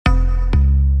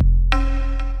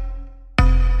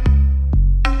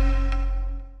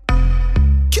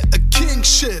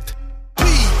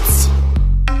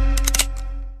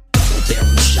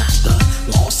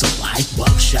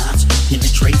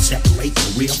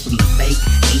real from the fake.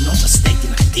 Ain't no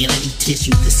mistaking identity.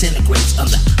 Tissue disintegrates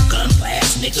under gun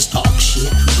blast. Niggas talk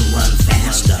shit and run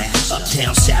faster.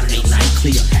 Uptown Saturday night,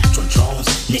 Cleopatra drones.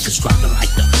 Niggas dropping like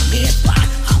the Medfly.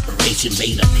 Operation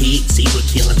Beta Pig, zebra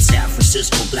killing San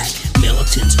Francisco black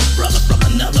militants. Brother from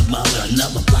another mother,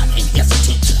 another block. Ain't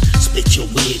hesitant to split your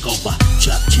wig over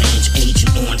chuck change.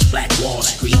 Agent Orange, Black Wall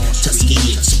Street.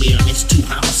 Tuskegee experiments, 2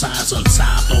 homicides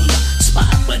unsolved on the spot,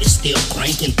 but it's still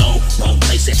cranking though. Wrong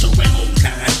place at the wrong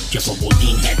time. Jeffrey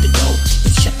Bodine had to go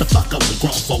and shut the fuck up when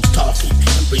grown folks talking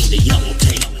and bring the yellow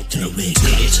tape to the red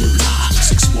to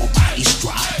toxic, small bodies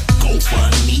drop. Go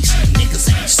fund me, some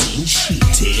niggas ain't seen shit.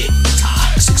 Tick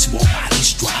toxic, small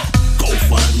bodies drop. Go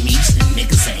fund me, some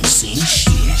niggas ain't seen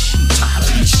shit. Tired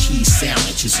of these cheese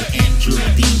sandwiches and Aunt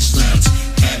Geraldine's sons.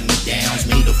 Hand-me-downs,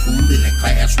 made of food in the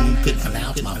classroom, couldn't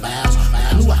pronounce my vowels.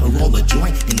 I knew how to roll a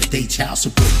joint in the day child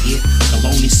support hit.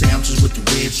 Bologna sandwiches with the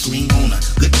red string on a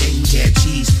good day we had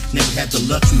cheese. Never had the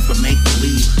luxury for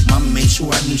make-believe. Mama made sure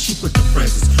I knew she put the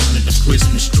presents under the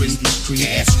Christmas tree.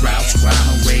 Ass Strauss,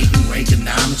 Ronald Reagan,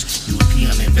 Reaganomics,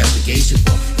 European investigation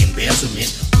for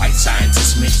embezzlement. White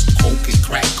scientists mix coke and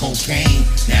crack cocaine.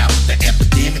 Now the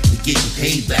epidemic, we getting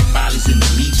paid. Black bodies in the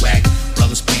meat wagon.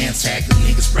 Brothers pants hacking,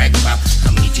 niggas bragging about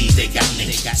how many G's they got.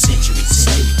 And they got centuries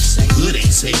saved. Good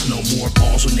ain't safe no more.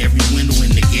 Balls on every window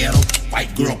in the ghetto.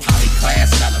 White girl poly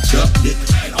class got abducted,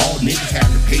 and all niggas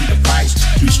have to pay the price.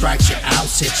 3 strikes you're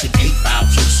out, Section 8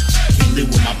 vouchers. Can't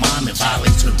live with my mom and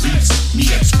violate her lease. Me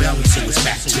expelling, so it's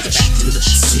back to the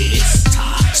shit.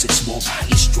 Toxic, small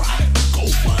bodies drop. Go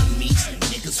fund me, some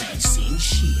niggas ain't seen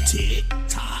shit. Tick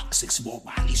toxic, small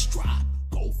bodies drop.